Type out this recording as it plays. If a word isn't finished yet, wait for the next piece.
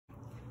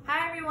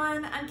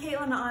everyone, I'm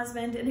Kaitlyn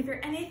Osmond, and if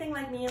you're anything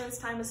like me in this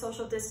time of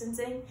social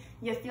distancing,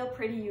 you feel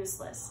pretty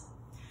useless.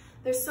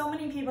 There's so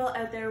many people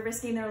out there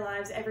risking their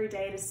lives every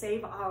day to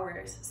save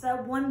ours, so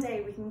that one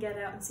day we can get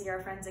out and see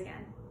our friends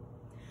again.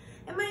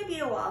 It might be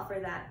a while for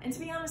that, and to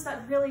be honest,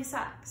 that really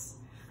sucks.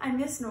 I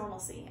miss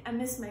normalcy, I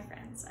miss my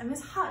friends, I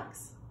miss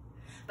hugs.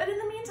 But in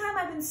the meantime,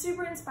 I've been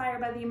super inspired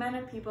by the amount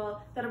of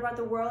people that have brought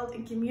the world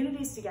and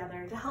communities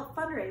together to help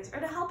fundraise or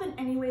to help in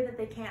any way that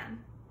they can.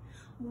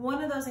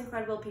 One of those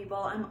incredible people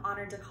I'm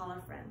honored to call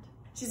a friend.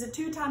 She's a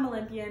two-time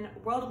Olympian,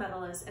 world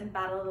medalist, and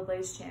Battle of the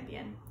Blaze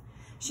champion.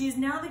 She is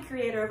now the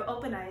creator of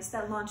Open Ice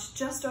that launched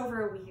just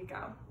over a week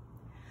ago.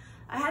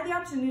 I had the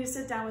opportunity to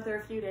sit down with her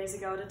a few days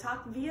ago to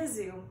talk via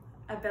Zoom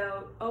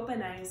about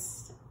Open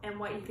Ice and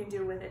what you can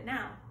do with it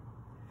now.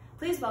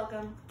 Please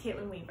welcome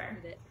Kaitlyn Weaver.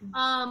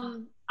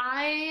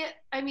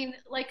 I mean,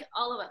 like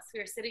all of us, we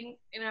were sitting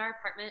in our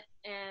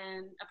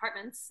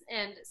apartments,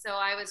 and so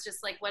I was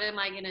just like, what am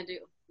I gonna do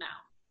now?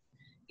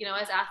 You know,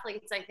 as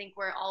athletes, I think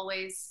we're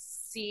always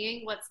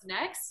seeing what's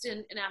next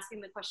and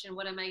asking the question,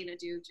 what am I gonna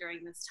do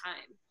during this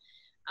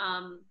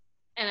time?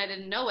 And I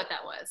didn't know what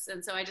that was,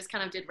 and so I just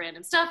kind of did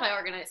random stuff. I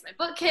organized my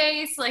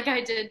bookcase, like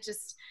I did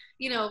just,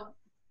 you know,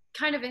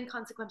 kind of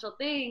inconsequential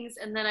things.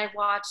 And then I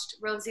watched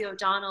Rosie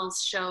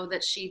O'Donnell's show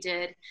that she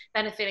did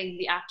benefiting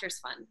the Actors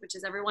Fund, which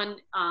is everyone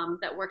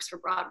that works for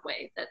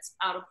Broadway that's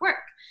out of work.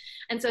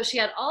 And so she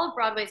had all of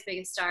Broadway's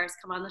biggest stars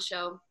come on the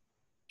show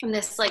in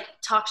this like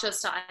talk show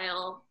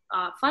style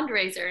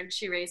fundraiser, and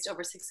she raised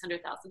over $600,000.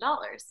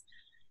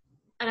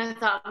 And I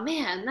thought,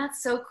 man,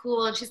 that's so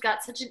cool. And she's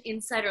got such an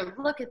insider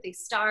look at these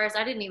stars.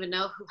 I didn't even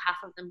know who half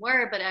of them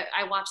were, but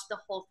I watched the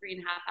whole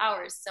 3.5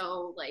 hours.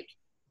 So like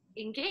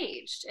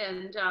engaged,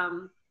 and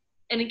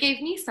it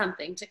gave me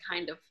something to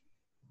kind of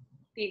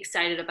be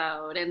excited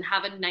about and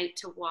have a night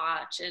to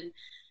watch. And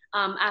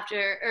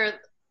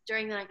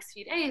during the next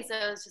few days,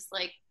 I was just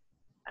like,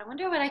 I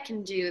wonder what I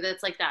can do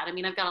that's like that. I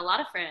mean, I've got a lot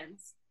of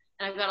friends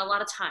and I've got a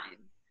lot of time.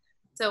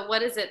 So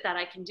what is it that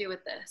I can do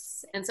with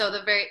this? And so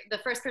the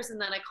first person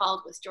that I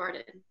called was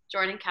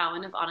Jordan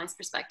Cowan of On Ice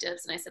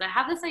Perspectives. And I said, I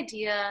have this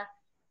idea.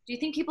 Do you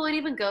think people would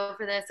even go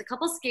for this? A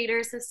couple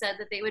skaters have said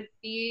that they would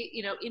be,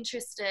 you know,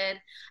 interested. And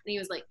he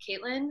was like,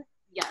 Kaitlyn,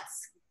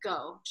 yes,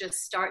 go.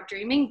 Just start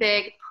dreaming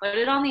big, put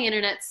it on the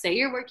internet, say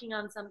you're working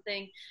on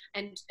something,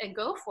 and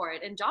go for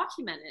it and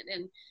document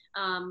it.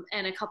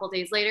 And a couple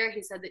days later,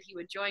 he said that he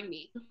would join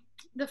me.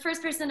 The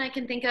first person I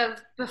can think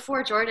of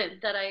before Jordan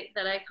that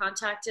I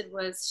contacted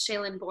was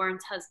Shaylin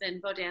Bourne's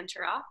husband, Bodan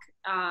Turok.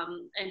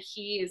 And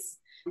he's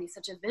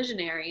such a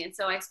visionary. And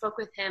so I spoke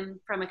with him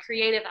from a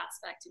creative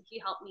aspect, and he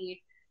helped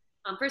me.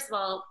 First of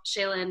all,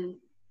 Shaylin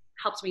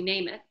helped me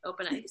name it,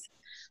 Open Ice.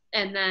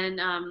 And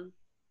then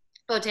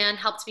Bodan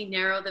helped me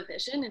narrow the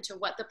vision into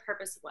what the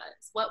purpose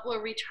was. What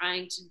were we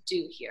trying to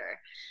do here?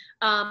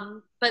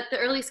 But the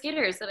early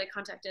skaters that I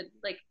contacted,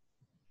 like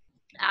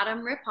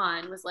Adam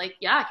Rippon was like,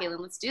 yeah,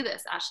 Kaitlyn, let's do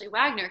this. Ashley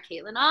Wagner,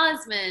 Kaitlyn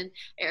Osmond,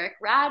 Eric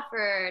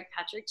Radford,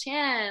 Patrick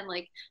Chan.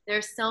 Like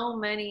there's so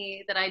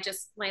many that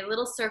my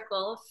little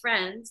circle of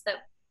friends that,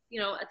 you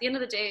know, at the end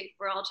of the day,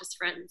 we're all just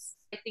friends.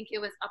 I think it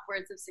was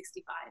upwards of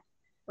 65.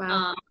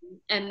 Wow.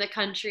 And the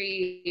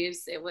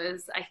countries, it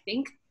was, I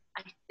think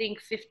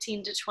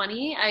 15 to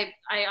 20. I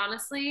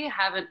honestly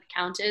haven't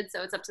counted,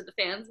 so it's up to the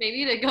fans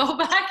maybe to go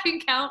back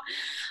and count.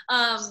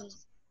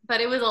 But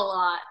it was a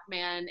lot,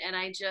 man. And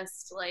I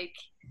just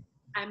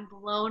I'm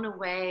blown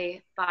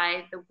away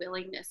by the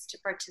willingness to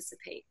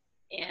participate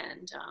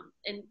and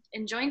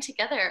join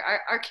together.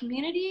 Our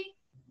community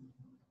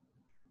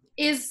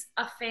is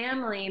a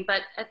family,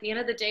 but at the end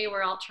of the day,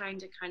 we're all trying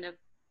to kind of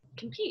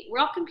compete. We're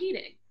all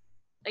competing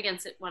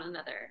against one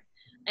another.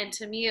 And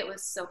to me, it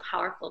was so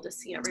powerful to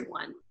see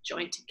everyone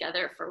join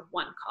together for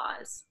one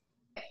cause.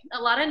 A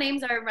lot of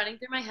names are running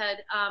through my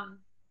head.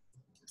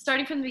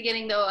 Starting from the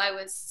beginning, though, I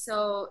was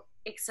so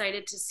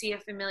excited to see a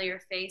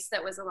familiar face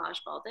that was Elijah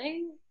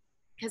Balde,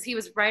 because he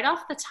was right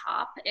off the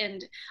top,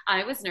 and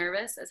I was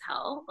nervous as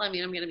hell. I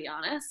mean, I'm going to be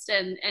honest.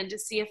 And to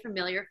see a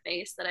familiar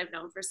face that I've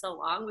known for so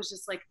long was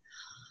just like,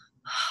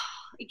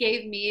 it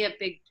gave me a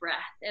big breath.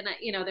 And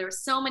you know, there were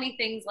so many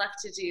things left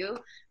to do,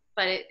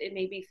 but it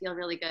made me feel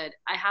really good.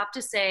 I have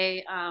to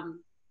say,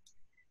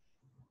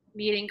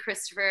 meeting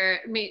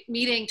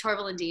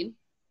Torvill and Dean,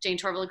 Jane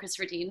Torvill and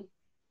Christopher Dean.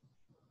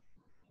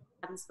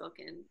 I haven't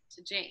spoken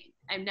to Jane.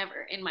 I've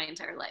never in my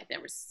entire life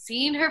ever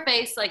seen her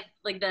face like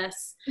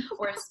this,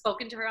 or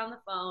spoken to her on the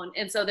phone.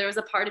 And so there was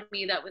a part of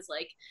me that was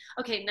like,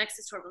 okay, next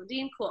is Torvill and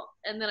Dean, cool.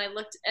 And then I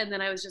looked, and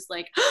then I was just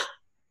like,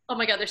 oh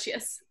my God, there she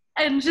is.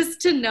 And just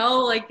to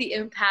know like the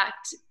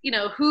impact, you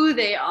know, who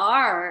they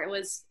are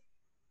was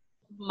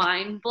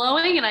mind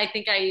blowing. And I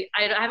think I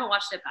haven't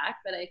watched it back,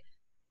 but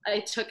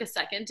I took a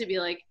second to be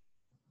like,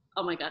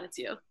 oh my God, it's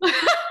you.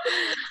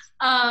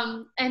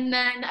 And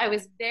then I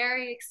was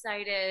very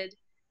excited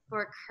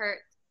for Kurt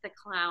the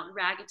clown,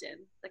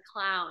 Ragadin the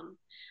clown,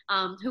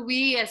 who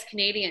we as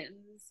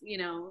Canadians, you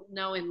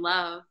know and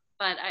love,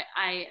 but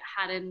I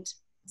hadn't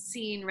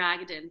seen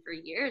Ragadin for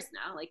years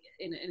now, like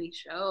in any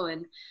show.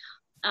 And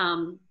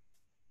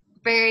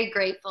very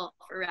grateful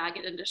for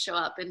Ragged to show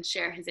up and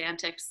share his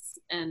antics.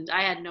 And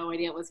I had no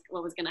idea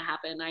what was going to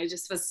happen. I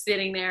just was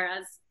sitting there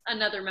as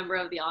another member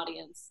of the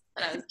audience,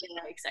 but I was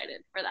very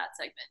excited for that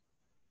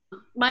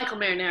segment. Michael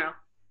Marinero,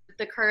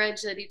 the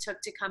courage that he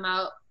took to come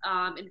out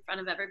in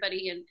front of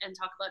everybody and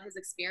talk about his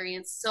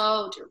experience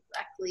so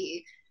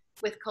directly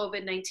with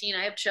COVID-19.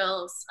 I have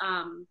chills.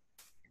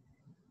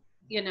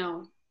 You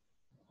know,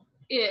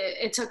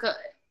 it took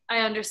I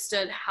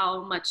understood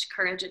how much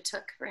courage it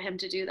took for him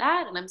to do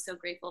that. And I'm so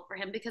grateful for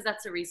him, because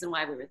that's the reason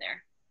why we were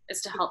there,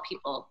 is to help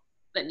people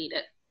that need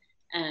it.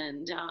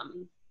 And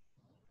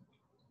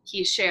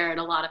he shared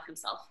a lot of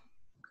himself.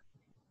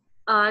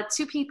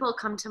 Two people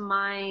come to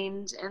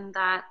mind, and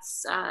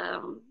that's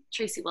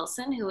Tracy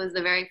Wilson, who was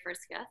the very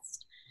first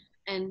guest.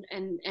 And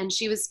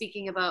she was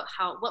speaking about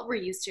what we're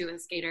used to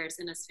as skaters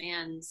and as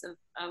fans of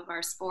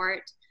our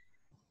sport,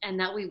 and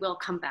that we will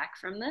come back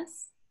from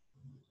this.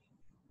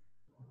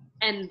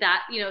 And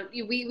that, you know,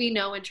 we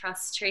know and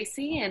trust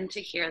Tracy, and to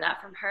hear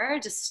that from her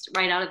just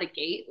right out of the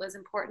gate was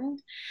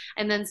important.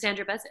 And then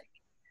Sandra Bezic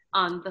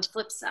on the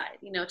flip side,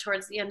 you know,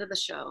 towards the end of the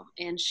show,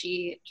 and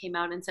she came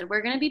out and said,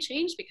 we're going to be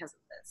changed because of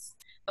this,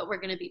 but we're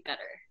going to be better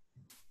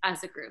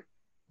as a group.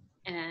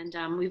 And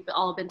we've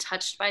all been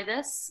touched by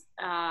this,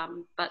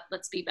 but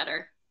let's be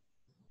better.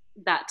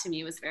 That to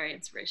me was very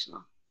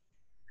inspirational.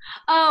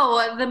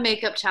 Oh, the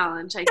makeup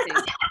challenge, I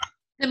think.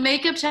 The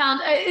makeup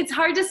challenge, it's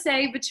hard to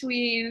say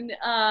between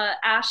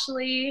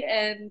Ashley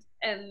and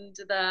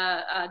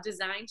the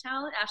design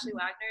challenge, Ashley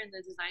Wagner and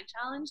the design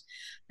challenge.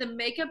 The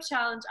makeup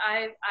challenge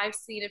I've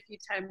seen a few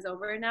times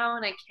over now,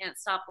 and I can't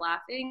stop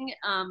laughing.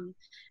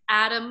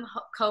 Adam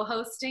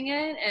co-hosting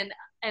it,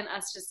 and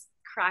us just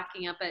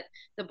cracking up at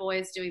the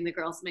boys doing the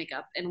girls'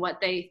 makeup and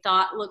what they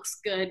thought looks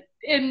good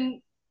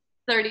in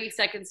 30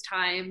 seconds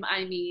time.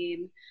 I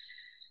mean,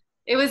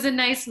 it was a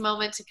nice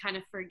moment to kind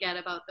of forget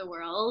about the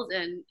world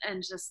and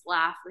just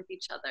laugh with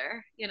each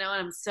other, you know.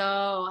 And I'm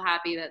so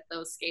happy that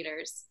those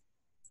skaters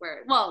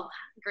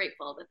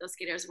grateful that those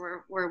skaters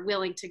were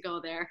willing to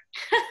go there.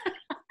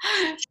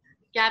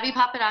 Gabby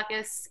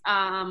Papadakis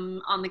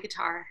on the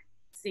guitar,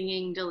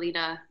 singing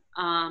Delita.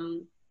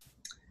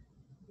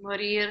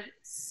 Mourir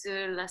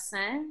sur la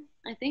scène,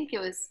 I think it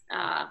was.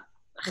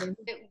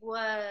 It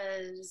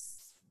was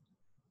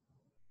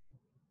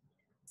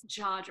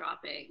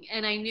jaw-dropping,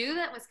 and I knew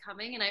that was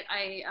coming, and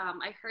I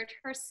heard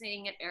her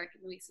sing at Eric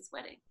and Luis's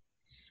wedding,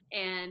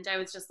 and I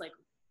was just like,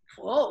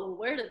 whoa,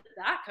 where did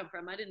that come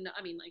from? I didn't know.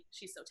 I mean, like,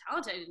 she's so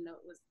talented. I didn't know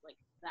it was like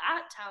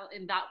that talent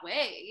in that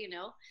way, you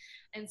know.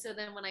 And so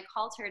then when I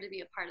called her to be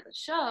a part of the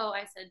show,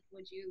 I said,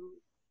 would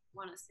you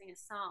want to sing a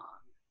song?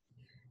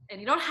 And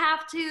you don't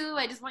have to,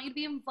 I just want you to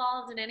be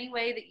involved in any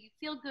way that you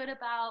feel good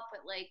about,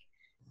 but like,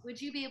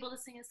 would you be able to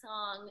sing a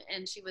song?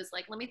 And she was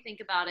like, let me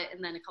think about it.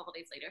 And then a couple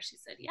days later, she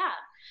said, yeah.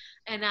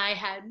 And I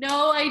had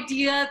no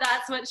idea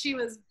that's what she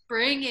was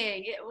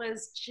bringing. It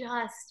was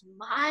just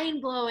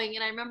mind blowing.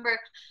 And I remember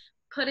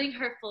putting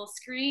her full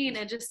screen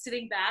and just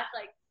sitting back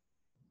like,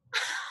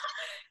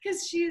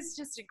 because she's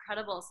just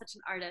incredible, such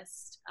an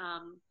artist.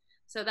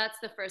 So that's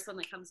the first one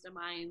that comes to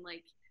mind.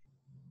 Like,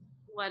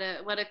 what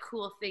a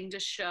cool thing to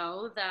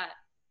show that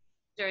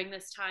during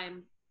this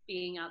time,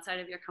 being outside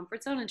of your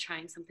comfort zone and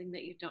trying something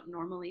that you don't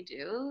normally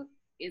do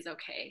is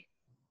okay.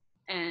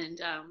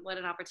 And what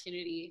an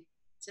opportunity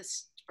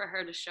just for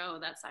her to show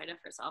that side of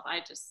herself. I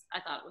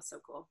thought it was so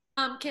cool.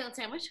 Kaitlyn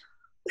Sandwich.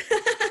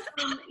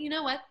 You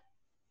know what?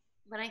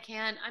 When I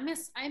can, I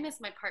miss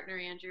my partner,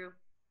 Andrew.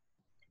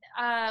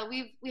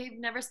 We've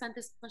never spent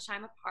this much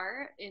time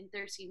apart in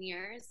 13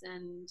 years,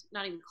 and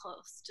not even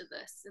close to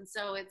this. And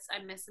so I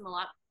miss him a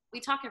lot. We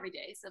talk every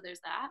day, so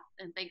there's that,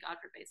 and thank God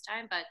for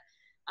FaceTime. But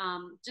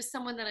just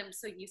someone that I'm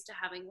so used to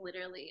having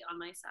literally on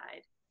my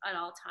side at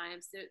all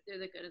times, through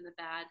the good and the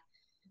bad.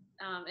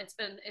 It's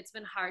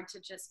been hard to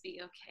just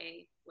be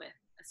okay with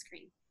a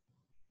screen,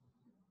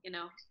 you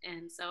know.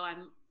 And so I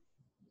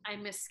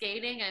miss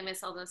skating, I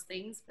miss all those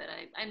things, but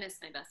I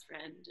miss my best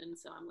friend, and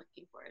so I'm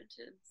looking forward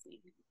to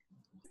seeing him.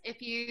 If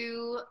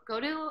you go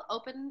to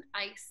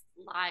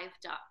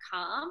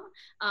openicelive.com,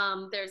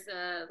 there's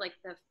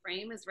the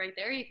frame is right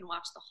there. You can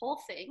watch the whole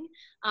thing.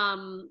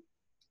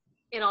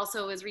 It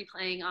also is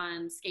replaying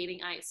on Skating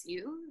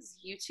ISU's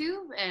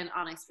YouTube and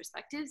On Ice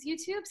Perspectives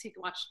YouTube, so you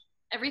can watch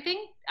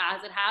everything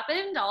as it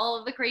happened, all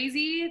of the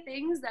crazy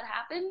things that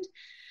happened.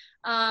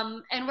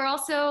 And we're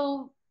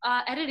also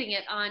editing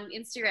it on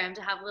Instagram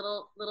to have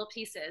little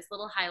pieces,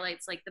 little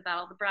highlights like the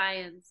Battle of the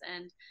Bryans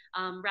and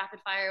Rapid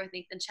Fire with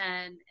Nathan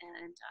Chen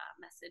and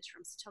message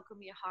from Satoko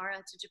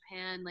Miyahara to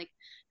Japan. Like,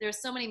 there's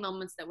so many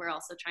moments that we're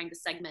also trying to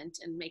segment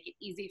and make it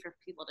easy for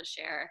people to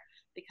share,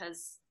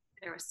 because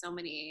there were so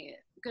many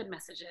good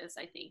messages,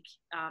 I think,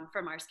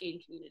 from our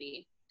skating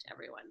community to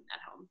everyone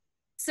at home.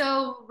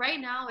 So right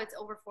now it's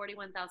over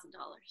 $41,000.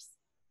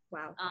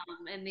 Wow.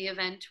 And the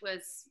event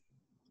was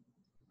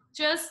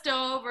just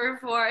over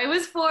 4. It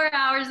was 4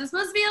 hours. It's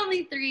supposed to be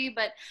only 3,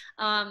 but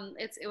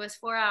it was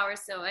 4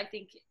 hours. So I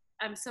think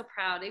I'm so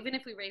proud. Even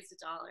if we raised $1,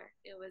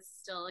 it was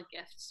still a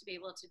gift to be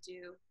able to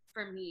do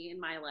for me in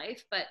my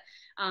life. But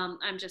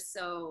I'm just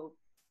so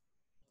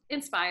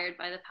inspired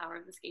by the power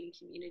of the skating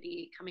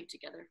community coming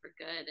together for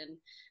good. And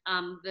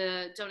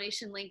the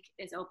donation link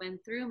is open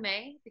through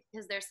May,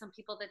 because there's some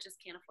people that just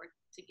can't afford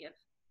to give.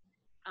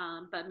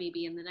 But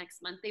maybe in the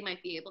next month they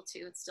might be able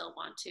to and still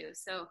want to.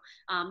 So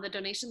the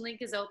donation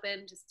link is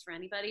open just for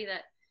anybody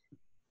that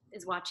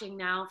is watching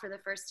now for the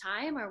first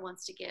time or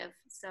wants to give.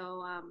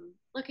 So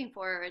looking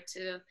forward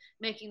to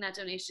making that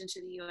donation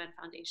to the UN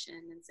Foundation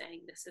and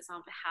saying this is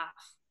on behalf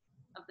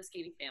of the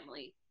skating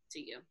family to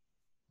you.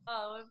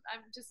 Oh,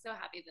 I'm just so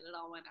happy that it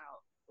all went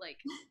out. Like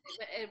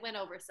it went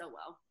over so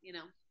well, you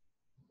know.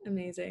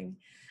 Amazing.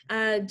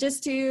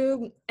 Just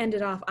to end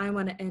it off, I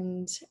want to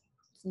end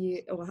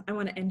you. Well, I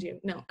want to end you.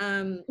 No.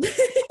 I'm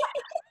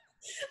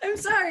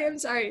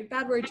sorry.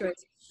 Bad word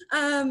choice.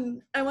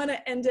 I want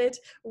to end it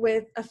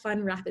with a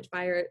fun rapid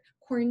fire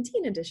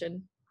quarantine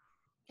edition.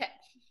 Okay.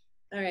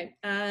 All right.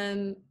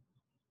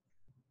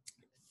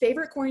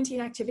 Favorite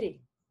quarantine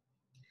activity?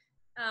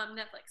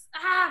 Netflix.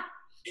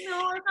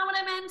 No, that's not what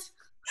I meant.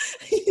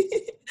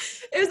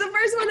 It was the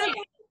first one.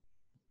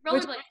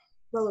 Rollerblading.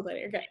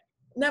 Rollerblading. Okay.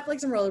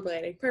 Netflix and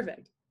rollerblading.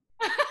 Perfect.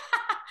 At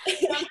the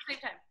same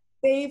time.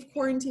 Fave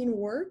quarantine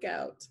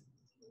workout?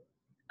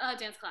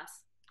 Dance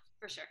class,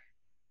 for sure.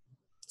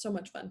 So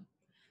much fun.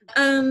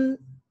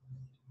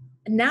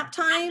 Nap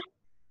time,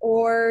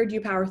 or do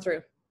you power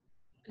through?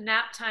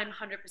 Nap time,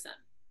 100%.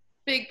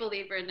 Big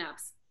believer in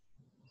naps.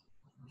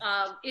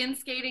 In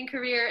skating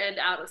career and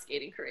out of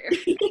skating career.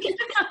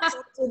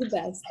 They're the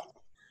best.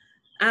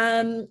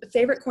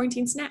 Favorite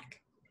quarantine snack?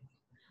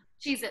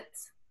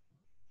 Cheez-Its.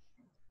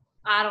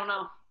 I don't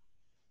know.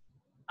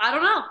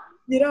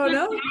 You don't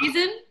know?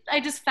 Reason I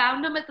just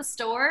found them at the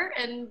store,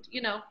 and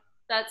you know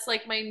that's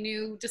like my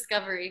new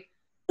discovery.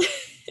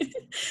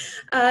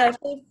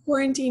 Favorite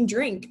quarantine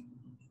drink?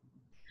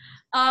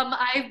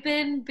 I've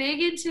been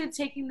big into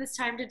taking this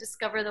time to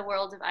discover the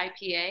world of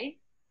IPA.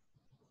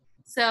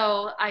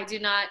 So I do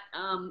not,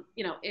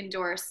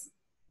 endorse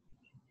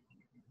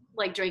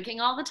like drinking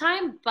all the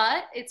time,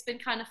 but it's been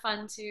kind of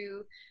fun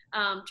to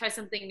try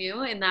something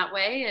new in that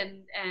way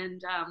and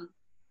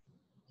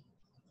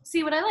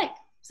see what I like.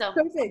 So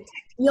perfect.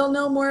 You'll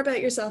know more about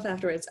yourself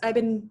afterwards. I've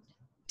been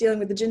dealing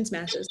with the gin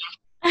smashes.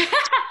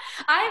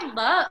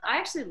 I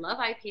actually love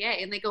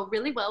IPA, and they go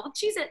really well with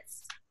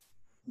Cheez-Its.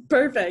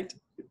 Perfect.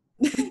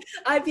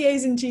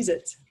 IPAs and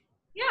Cheez-Its.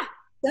 Yeah.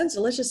 Sounds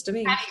delicious to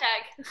me.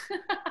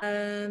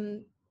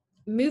 Hashtag.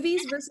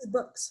 Movies versus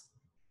books.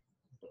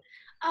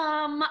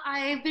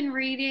 I've been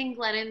reading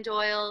Glennon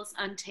Doyle's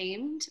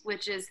Untamed,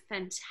 which is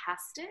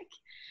fantastic.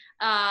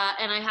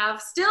 And I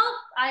still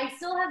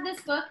have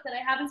this book that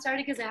I haven't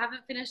started because I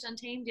haven't finished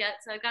Untamed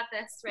yet. So I've got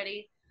this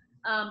ready.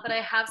 But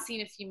I have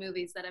seen a few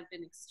movies that have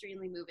been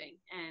extremely moving.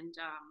 And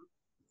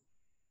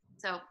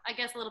so I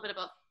guess a little bit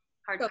about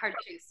hard to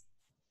choose.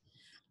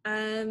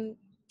 And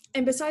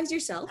besides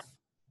yourself,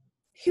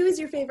 who is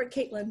your favorite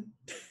Kaitlyn?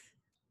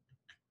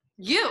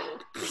 You.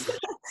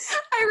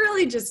 I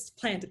really just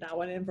planted that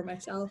one in for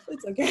myself.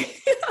 It's okay.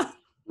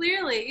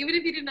 Clearly, even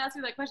if you didn't ask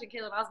me that question,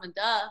 Kaitlyn Osmond,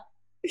 duh.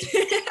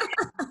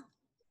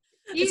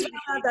 It's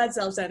not that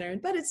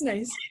self-centered, but it's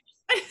nice.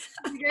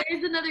 There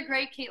is another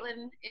great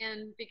Kaitlyn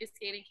in figure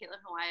skating,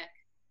 Kaitlyn Hawaii.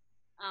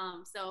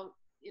 So,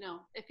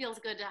 it feels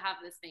good to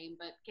have this name,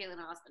 but Kaitlyn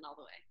Osmond all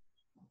the way.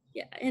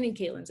 Yeah, any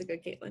Kaitlyn's a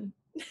good Kaitlyn.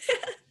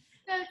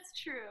 That's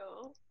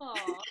true. Aww.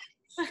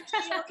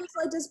 She always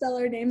like to spell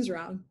our names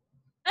wrong.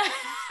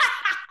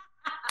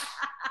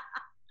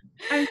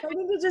 I'm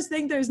starting to just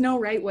think there's no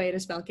right way to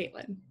spell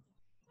Kaitlyn.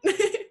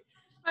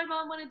 My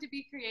mom wanted to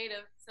be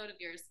creative, so did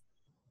yours.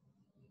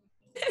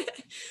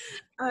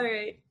 All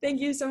right. Thank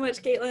you so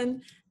much,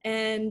 Kaitlyn.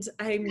 And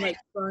I'm like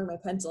throwing my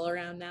pencil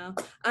around now.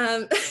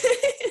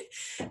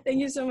 Thank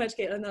you so much,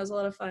 Kaitlyn. That was a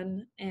lot of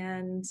fun.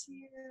 And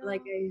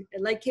like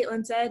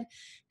Kaitlyn said,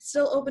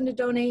 still open to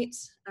donate.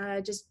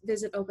 Just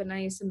visit Open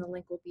Ice and the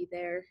link will be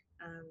there.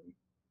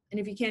 And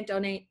if you can't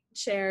donate,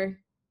 share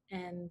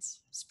and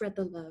spread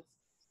the love.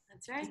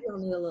 That's right. We all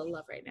need a little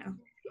love right now.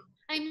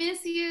 I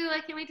miss you.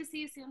 I can't wait to see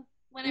you soon,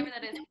 whenever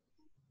that is.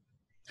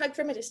 Hug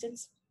from a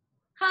distance.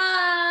 Hug.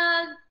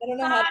 I don't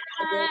know how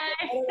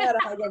to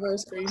hug over a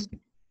screen.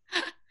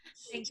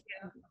 Thank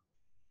you.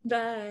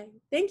 Bye.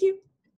 Thank you.